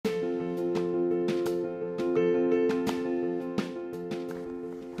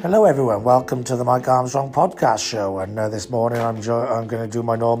Hello everyone, welcome to the Mike Armstrong podcast show, and this morning I'm going to do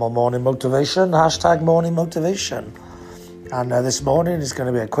my normal morning motivation, hashtag morning motivation. And this morning is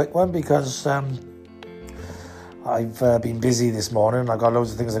going to be a quick one because I've been busy this morning. I've got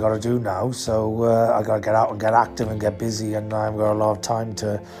loads of things I've got to do now, so I've got to get out and get active and get busy, and I've got a lot of time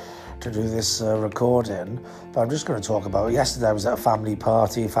to do this recording. But I'm just going to talk about, yesterday I was at a family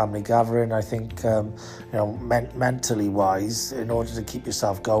party, family gathering. I think, mentally wise, in order to keep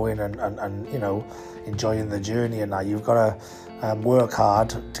yourself going and enjoying the journey, and that you've got to work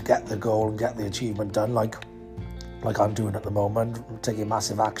hard to get the goal and get the achievement done, like I'm doing at the moment. I'm taking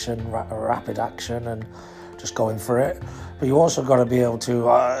massive action, rapid action, and just going for it. But you also got to be able to,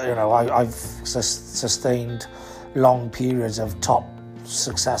 I've sustained long periods of top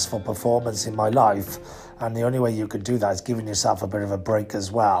successful performance in my life, and the only way you could do that is giving yourself a bit of a break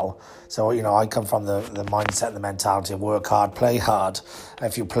as well. So I come from the mindset and the mentality of work hard, play hard.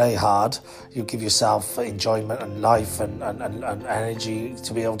 If you play hard, you give yourself enjoyment and life and energy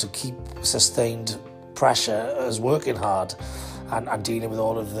to be able to keep sustained pressure as working hard and dealing with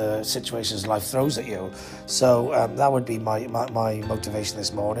all of the situations life throws at you. So that would be my motivation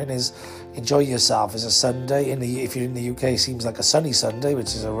this morning, is enjoy yourself. It's a Sunday. If you're in the UK, it seems like a sunny Sunday, which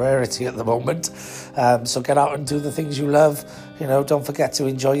is a rarity at the moment. So get out and do the things you love. Don't forget to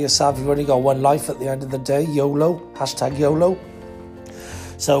enjoy yourself. You've only got one life at the end of the day. YOLO, hashtag YOLO.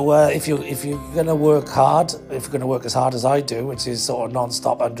 So if you're going to work hard, if you're going to work as hard as I do, which is sort of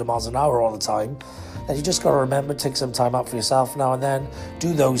non-stop 100 miles an hour all the time, then you just got to remember, take some time out for yourself now and then.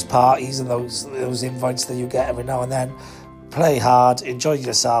 Do those parties and those invites that you get every now and then. Play hard, enjoy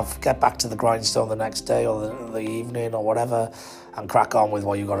yourself, get back to the grindstone the next day or the evening or whatever, and crack on with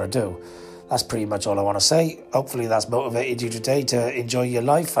what you got to do. That's pretty much all I want to say. Hopefully that's motivated you today to enjoy your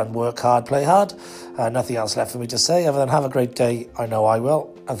life and work hard, play hard. Nothing else left for me to say other than have a great day. I know I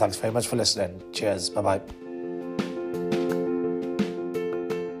will. And thanks very much for listening. Cheers. Bye-bye.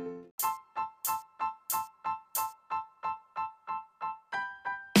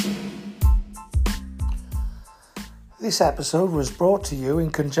 This episode was brought to you in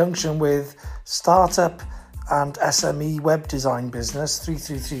conjunction with startup and SME web design business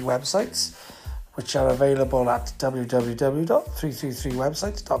 333 websites, which are available at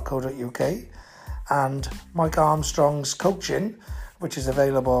www.333websites.co.uk, and Mike Armstrong's coaching, which is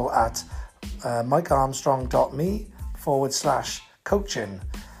available at mikearmstrong.me/coaching.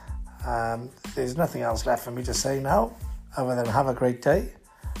 There's nothing else left for me to say now other than have a great day.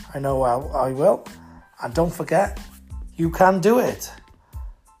 I know I will. And don't forget, you can do it.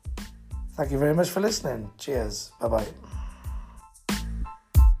 Thank you very much for listening. Cheers. Bye-bye.